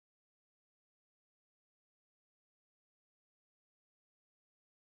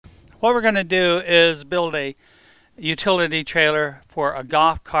What we're going to do is build a utility trailer for a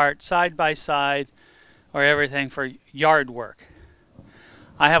golf cart side by side, or everything for yard work.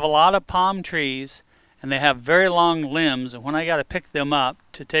 I have a lot of palm trees and they have very long limbs, and when I got to pick them up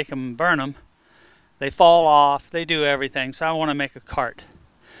to take them and burn them, they fall off, they do everything, so I want to make a cart.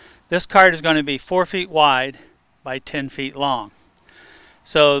 This cart is going to be 4 feet wide by 10 feet long.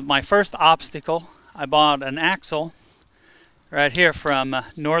 So my first obstacle, I bought an axle right here from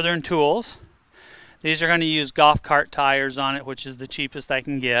Northern Tools. These are going to use golf cart tires on it, which is the cheapest I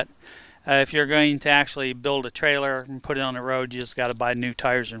can get. If you're going to actually build a trailer and put it on the road, you just got to buy new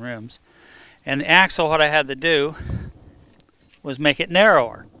tires and rims. And the axle, what I had to do was make it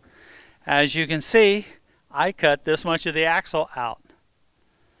narrower. As you can see, I cut this much of the axle out.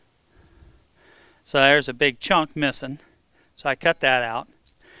 So there's a big chunk missing. So I cut that out.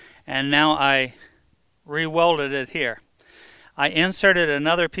 And now I re-welded it here. I inserted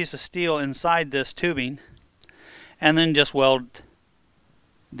another piece of steel inside this tubing and then just welded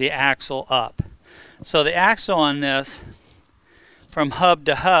the axle up. So the axle on this from hub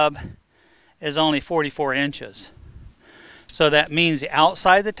to hub is only 44 inches. So that means the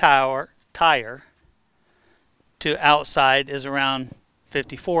outside of the tire to outside is around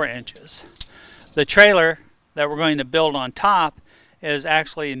 54 inches. The trailer that we're going to build on top is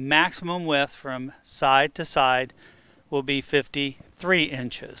actually maximum width from side to side will be 53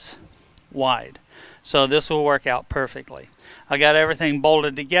 inches wide. So this will work out perfectly. I got everything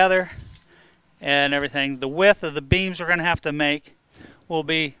bolted together and everything. The width of the beams we're going to have to make will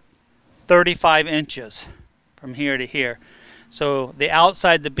be 35 inches from here to here. So the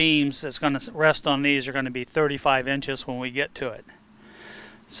outside the beams that's going to rest on these are going to be 35 inches when we get to it.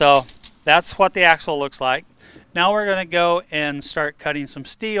 So that's what the axle looks like. Now we're going to go and start cutting some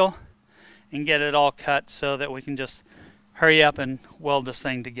steel and get it all cut so that we can just hurry up and weld this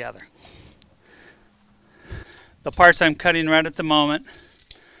thing together. The parts I'm cutting right at the moment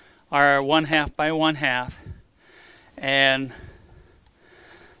are 1/2 by 1/2, and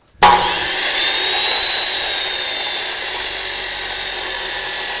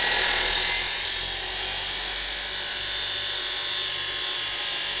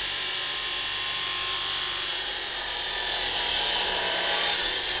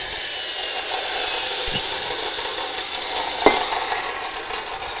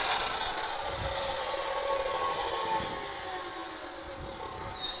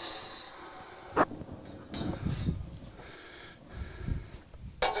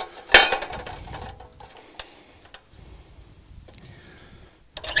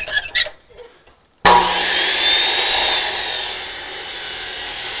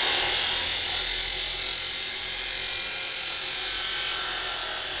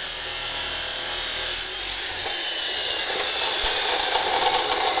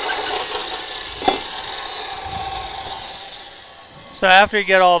so after you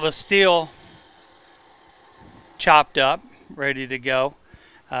get all the steel chopped up, ready to go,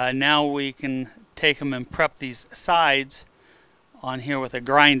 now we can take them and prep these sides on here with a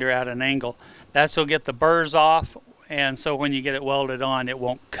grinder at an angle. That's will get the burrs off, and so when you get it welded on, it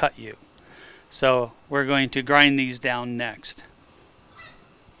won't cut you. So we're going to grind these down next.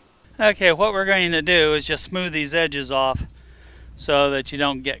 Okay, what we're going to do is just smooth these edges off so that you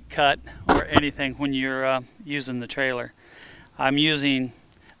don't get cut or anything when you're using the trailer. I'm using,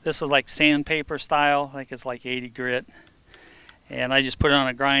 this is like sandpaper style, I think it's like 80 grit. And I just put it on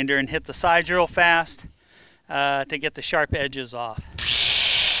a grinder and hit the sides real fast to get the sharp edges off.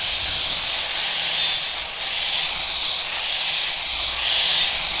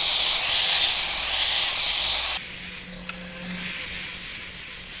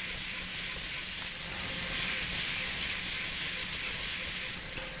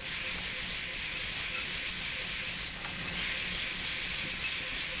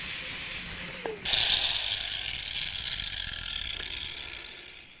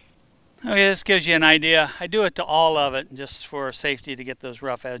 Okay, this gives you an idea. I do it to all of it just for safety to get those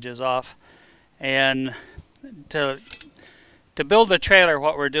rough edges off. And to build a trailer,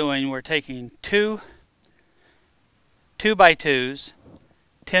 what we're doing, we're taking two 2x2s,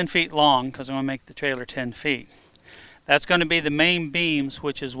 10 feet long, because I'm going to make the trailer 10 feet. That's going to be the main beams,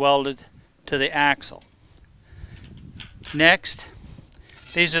 which is welded to the axle. Next,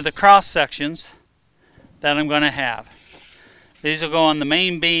 these are the cross sections that I'm going to have. These will go on the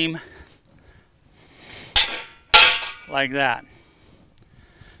main beam like that.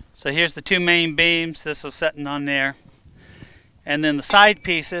 So here's the two main beams. This is sitting on there. And then the side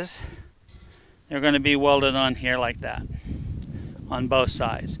pieces, they're going to be welded on here like that on both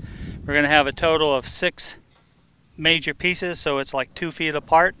sides. We're going to have a total of 6 major pieces, so it's like 2 feet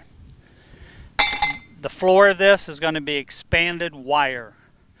apart. The floor of this is going to be expanded wire.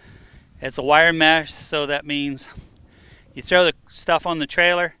 It's a wire mesh, so that means you throw the stuff on the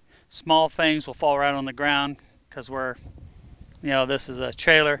trailer, small things will fall right on the ground because this is a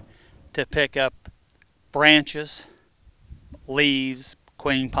trailer to pick up branches, leaves,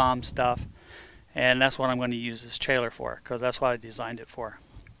 queen palm stuff, and that's what I'm going to use this trailer for because that's what I designed it for.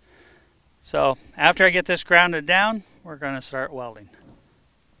 So after I get this grounded down, we're going to start welding.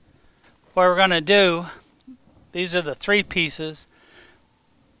 What we're going to do, these are the 3 pieces.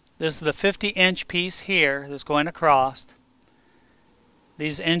 This is the 50-inch piece here that's going across.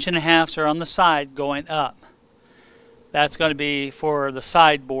 These 1.5 are on the side going up. That's going to be for the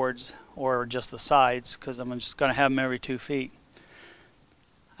sideboards or just the sides because I'm just going to have them every 2 feet.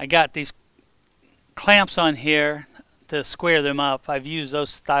 I got these clamps on here to square them up. I've used those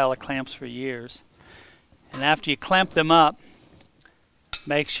style of clamps for years. And after you clamp them up,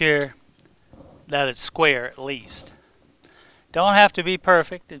 make sure that it's square at least. Don't have to be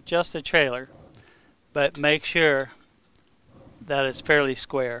perfect, it's just a trailer, but make sure that it's fairly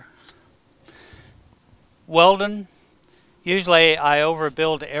square. Welding, usually I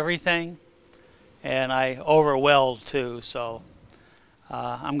overbuild everything and I overweld too, so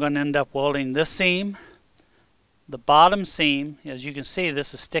I'm going to end up welding this seam, the bottom seam. As you can see,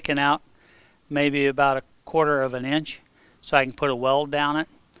 this is sticking out maybe about 1/4 of an inch, so I can put a weld down it,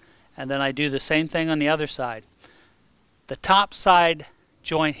 and then I do the same thing on the other side. The top side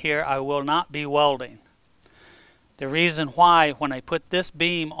joint here I will not be welding. The reason why, when I put this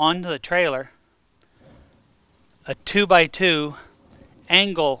beam onto the trailer, a 2x2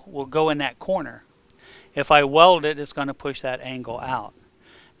 angle will go in that corner. If I weld it, it's going to push that angle out.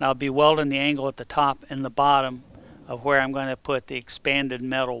 And I'll be welding the angle at the top and the bottom of where I'm going to put the expanded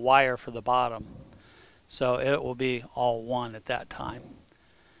metal wire for the bottom. So it will be all one at that time.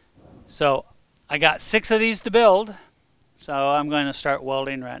 So I got 6 of these to build. So I'm going to start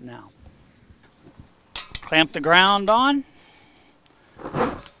welding right now. Clamp the ground on.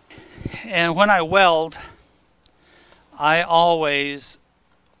 And when I weld, I always,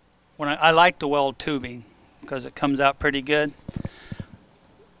 I like to weld tubing because it comes out pretty good.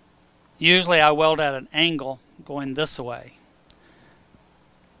 Usually I weld at an angle going this way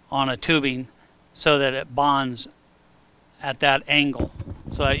on a tubing so that it bonds at that angle.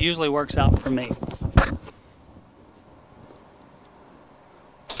 So it usually works out for me.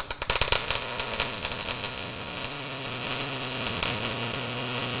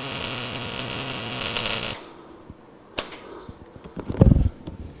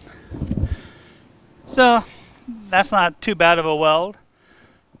 So that's not too bad of a weld.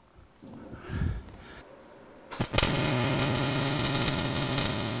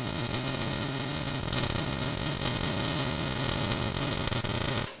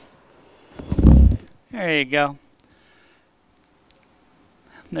 There you go.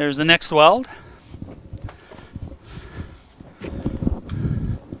 There's the next weld.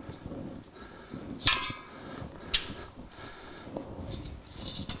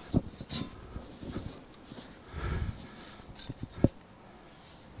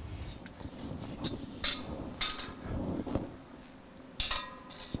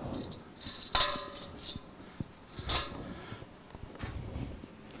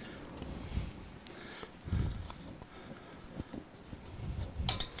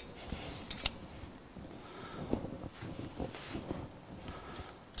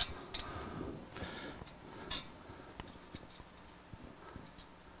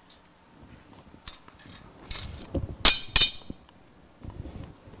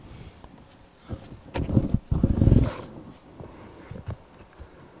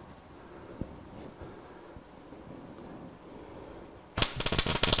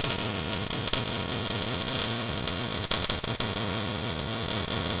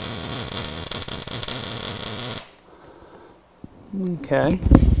 Okay.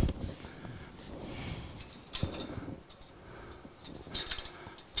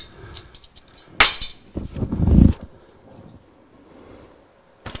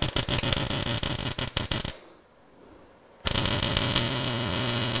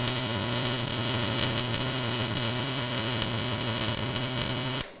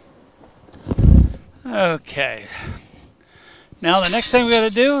 Okay. Now the next thing we got to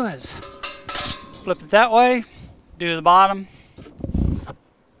do is flip it that way, do the bottom.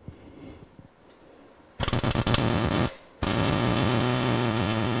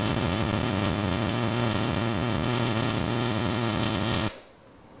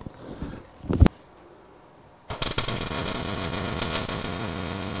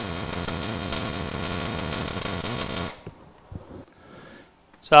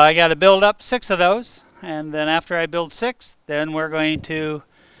 So I got to build up 6 of those. and then after I build 6, then we're going to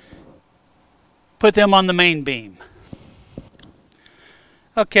put them on the main beam.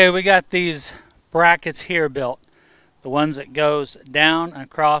 Okay, we got these brackets here built. The ones that goes down,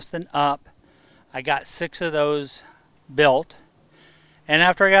 across, and up. I got 6 of those built. And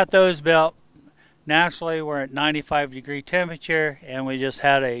after I got those built, naturally we're at 95-degree temperature, and we just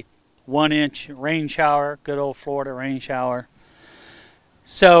had a 1-inch rain shower, good old Florida rain shower.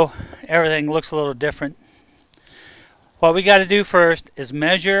 So everything looks a little different. What we got to do first is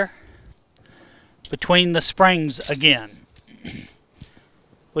measure between the springs again,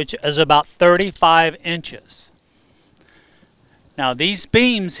 which is about 35 inches. Now these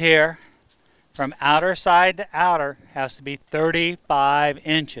beams here, from outer side to outer, has to be 35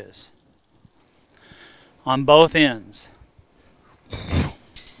 inches on both ends.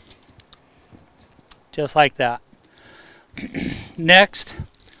 Just like that. Next,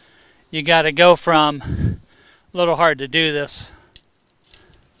 you got to go from, a little hard to do this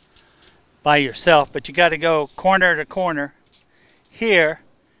by yourself, but you got to go corner to corner here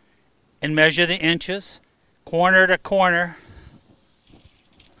and measure the inches, corner to corner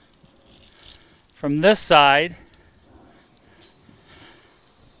from this side,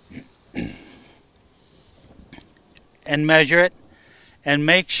 and measure it and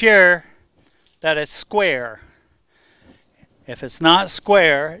make sure that it's square. If it's not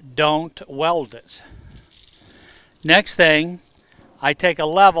square, don't weld it. Next thing, I take a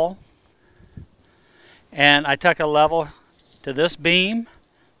level, and I took a level to this beam,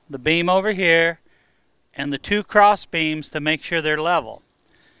 the beam over here, and the 2 cross beams to make sure they're level,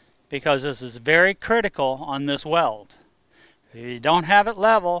 because this is very critical on this weld. If you don't have it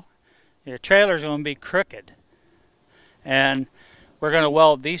level, your trailer is going to be crooked. And we're going to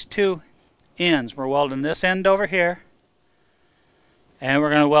weld these 2 ends. We're welding this end over here, and we're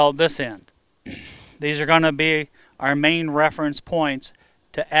going to weld this end. These are going to be our main reference points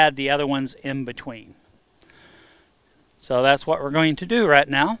to add the other ones in between. So that's what we're going to do right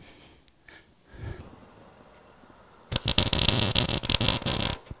now.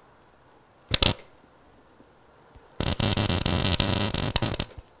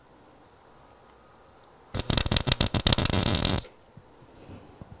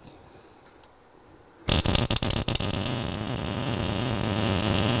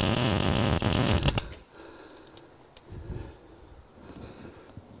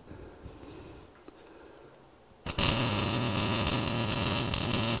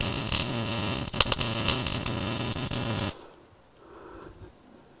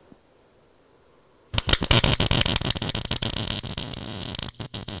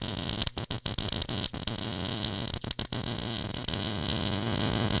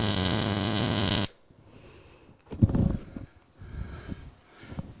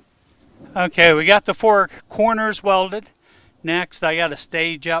 Okay, we got the 4 corners welded. Next, I got to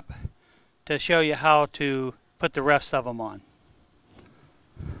stage up to show you how to put the rest of them on.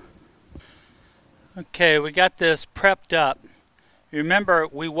 Okay, we got this prepped up. Remember,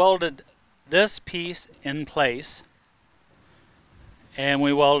 we welded this piece in place, and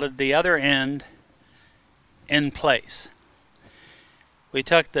we welded the other end in place. We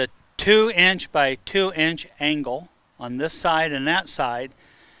took the 2-inch by 2-inch angle on this side and that side.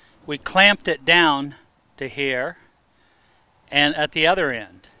 We clamped it down to here and at the other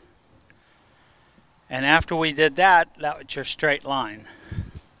end. And after we did that, that was your straight line.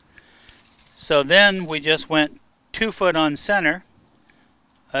 So then we just went 2 foot on center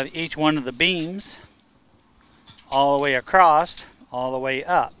of each one of the beams, all the way across, all the way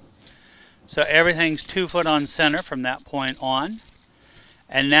up. So everything's 2 foot on center from that point on.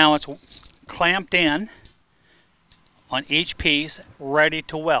 And now it's clamped in on each piece, ready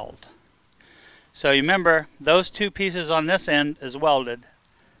to weld. So you remember, those 2 pieces on this end is welded.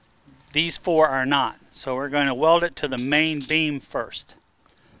 These 4 are not. So we're going to weld it to the main beam first.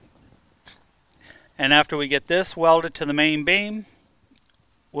 And after we get this welded to the main beam,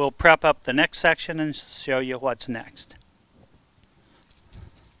 we'll prep up the next section and show you what's next.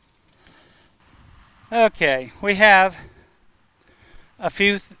 Okay, we have a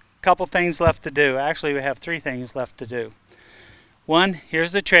couple things left to do. Actually, we have 3 things left to do. One,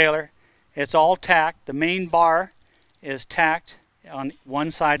 here's the trailer. It's all tacked. The main bar is tacked on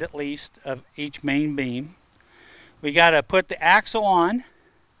one side at least of each main beam. We got to put the axle on.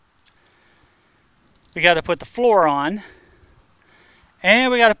 We got to put the floor on.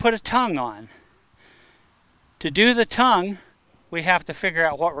 And we got to put a tongue on. To do the tongue, we have to figure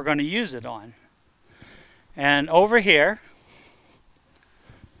out what we're going to use it on. And over here,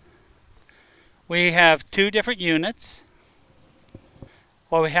 we have 2 different units.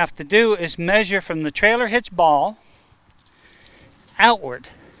 what we have to do is measure from the trailer hitch ball outward.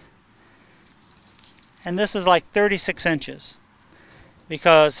 And this is like 36 inches.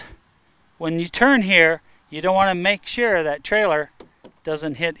 Because when you turn here, you don't want to make sure that trailer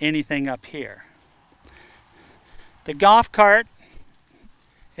doesn't hit anything up here. The golf cart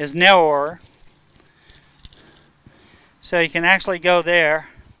is narrower, so you can actually go there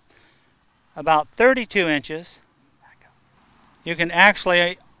about 32 inches. You can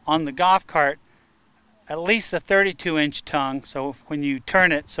actually, on the golf cart, at least a 32-inch tongue, so when you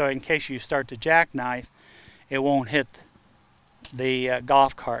turn it, so in case you start to jackknife, it won't hit the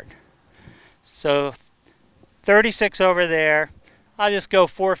golf cart. So 36 over there, I'll just go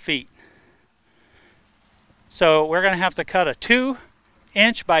 4 feet. So we're going to have to cut a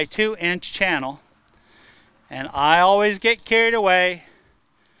 2-inch by 2-inch channel, and I always get carried away.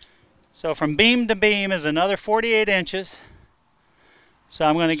 So from beam to beam is another 48 inches. So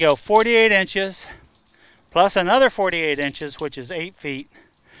I'm going to go 48 inches plus another 48 inches, which is 8 feet,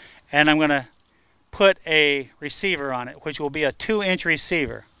 and I'm going to put a receiver on it, which will be a 2-inch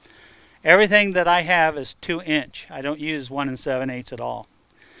receiver. Everything that I have is 2-inch. I don't use 1 7/8 at all.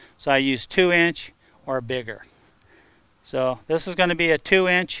 So I use 2-inch or bigger. So this is going to be a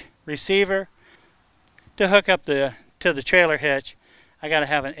 2-inch receiver. To hook up to the trailer hitch, I got to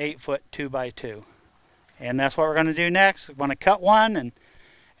have an 8-foot 2x2. And that's what we're going to do next. We're going to cut one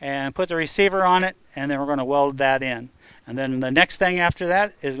and put the receiver on it, and then we're going to weld that in. And then the next thing after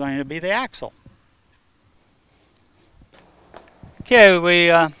that is going to be the axle. Okay, we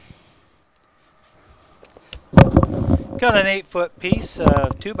got an 8-foot piece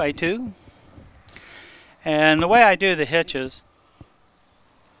of 2x2. And the way I do the hitches,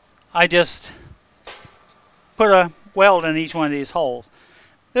 I just put a weld in each one of these holes.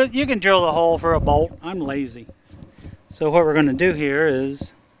 You can drill the hole for a bolt. I'm lazy. So what we're going to do here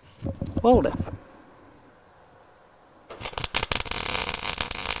is weld it.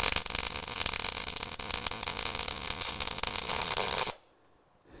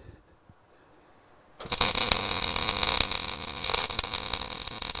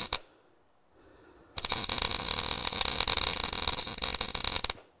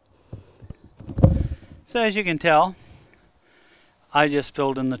 So as you can tell, I just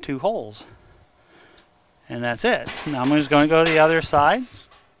filled in the 2 holes. And that's it. Now I'm just going to go to the other side,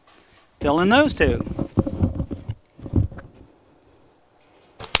 fill in those 2.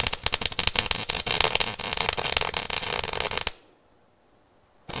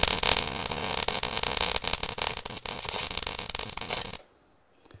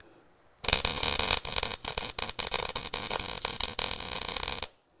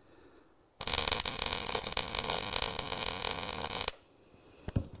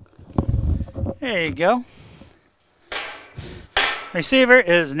 There you go. Receiver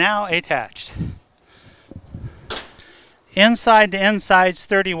is now attached. Inside to inside's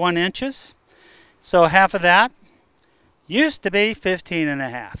 31 inches. So half of that used to be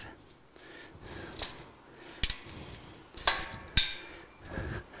 15.5.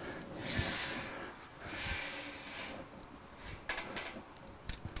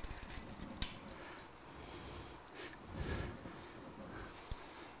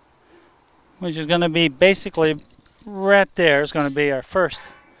 Which is going to be basically right there is going to be our first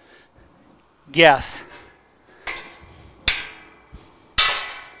guess.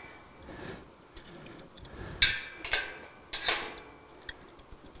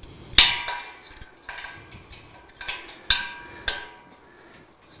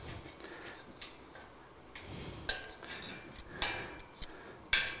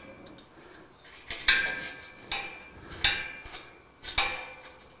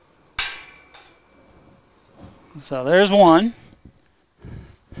 So there's one.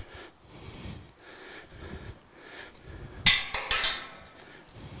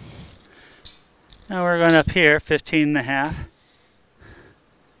 Now we're going up here, 15.5.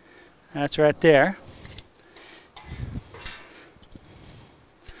 That's right there.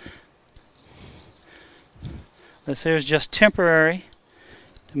 This here is just temporary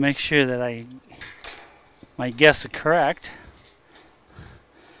to make sure that my guess is correct.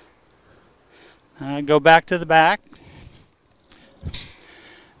 Go back to the back,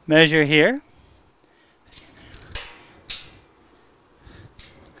 measure here,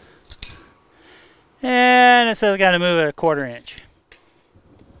 and it says I got to move it a 1/4 inch.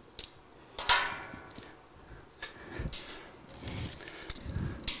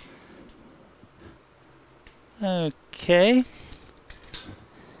 Okay.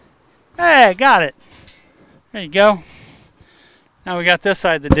 Hey, got it. There you go. Now we got this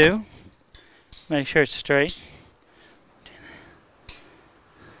side to do. Make sure it's straight.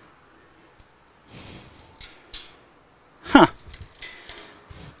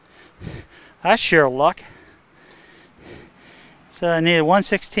 That's sheer luck. So I needed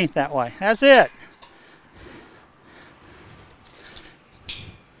 1/16 that way. That's it.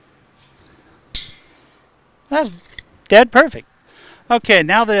 That's dead perfect. Okay,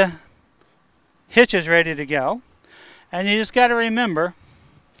 now the hitch is ready to go. And you just got to remember,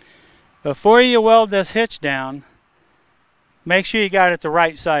 before you weld this hitch down, make sure you got it the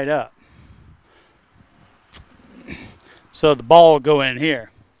right side up. So the ball will go in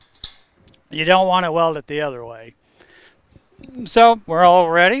here. You don't want to weld it the other way. So we're all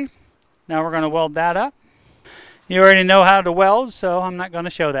ready. Now we're going to weld that up. You already know how to weld, so I'm not going to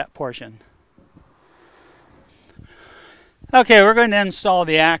show that portion. Okay, we're going to install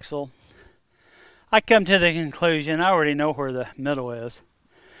the axle. I come to the conclusion, I already know where the middle is.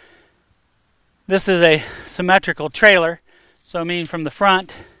 This is a symmetrical trailer, so I mean from the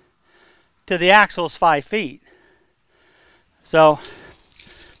front to the axle is 5 feet. So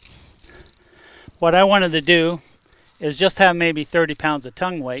what I wanted to do is just have maybe 30 pounds of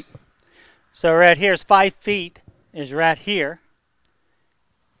tongue weight. So right here is 5 feet is right here,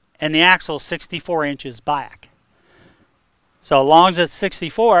 and the axle is 64 inches back. So as long as it's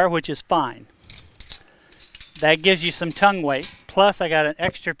 64, which is fine. That gives you some tongue weight, plus I got an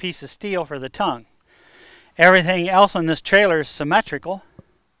extra piece of steel for the tongue. Everything else on this trailer is symmetrical.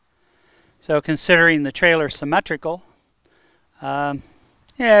 So considering the trailer is symmetrical, yeah,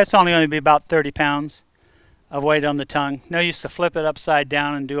 it's only going to be about 30 pounds of weight on the tongue. No use to flip it upside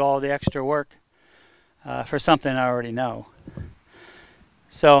down and do all the extra work for something I already know.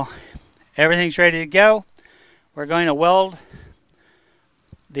 So everything's ready to go. We're going to weld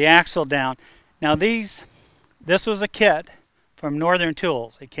the axle down. Now this was a kit from Northern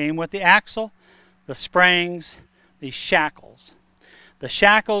Tools. It came with the axle, the springs, the shackles. The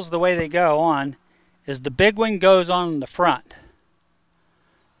shackles, the way they go on, is the big one goes on the front.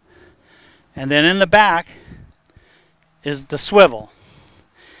 And then in the back is the swivel.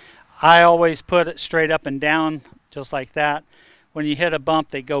 I always put it straight up and down, just like that. When you hit a bump,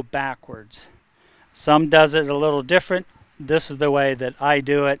 they go backwards. Some does it a little different. This is the way that I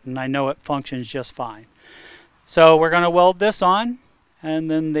do it, and I know it functions just fine. So we're going to weld this on, and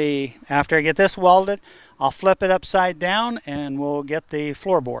then after I get this welded, I'll flip it upside down and we'll get the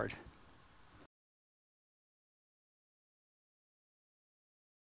floorboard.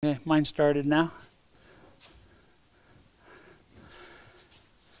 Okay, mine started now.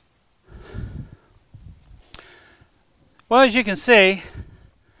 Well, as you can see,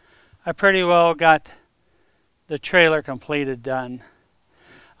 I pretty well got the trailer completed done.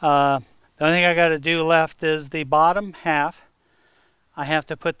 The only thing I got to do left is the bottom half. I have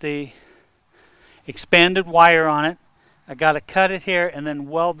to put the expanded wire on it. I got to cut it here and then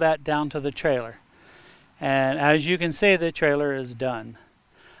weld that down to the trailer. And as you can see, the trailer is done.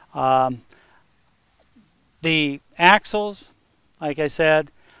 The axles, like I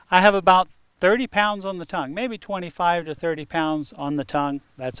said, I have about 30 pounds on the tongue, maybe 25 to 30 pounds on the tongue.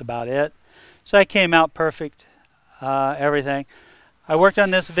 That's about it. So I came out perfect, everything. I worked on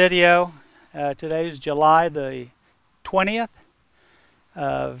this video. Today is July the 20th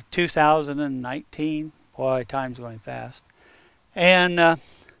of 2019. Boy, time's going fast. And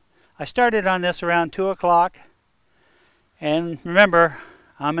I started on this around 2 o'clock. And remember,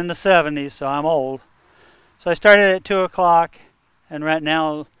 I'm in the 70s, so I'm old. So I started at 2 o'clock, and right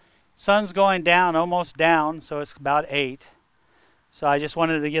now, sun's going down, almost down, so it's about 8. So I just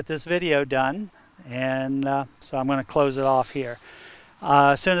wanted to get this video done, and so I'm going to close it off here.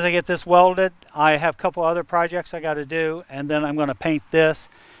 As soon as I get this welded, I have a couple other projects I got to do, and then I'm going to paint this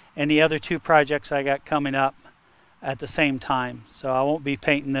and the other 2 projects I got coming up at the same time. So I won't be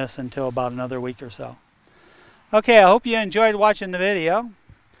painting this until about another week or so. Okay, I hope you enjoyed watching the video.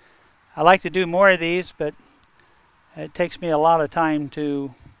 I like to do more of these, but it takes me a lot of time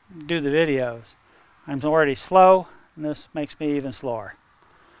to do the videos. I'm already slow, and this makes me even slower.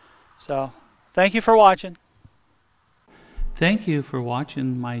 So, thank you for watching. Thank you for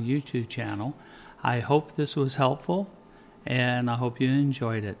watching my YouTube channel. I hope this was helpful, and I hope you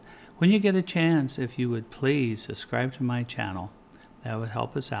enjoyed it. When you get a chance, if you would please subscribe to my channel, that would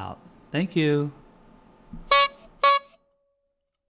help us out. Thank you.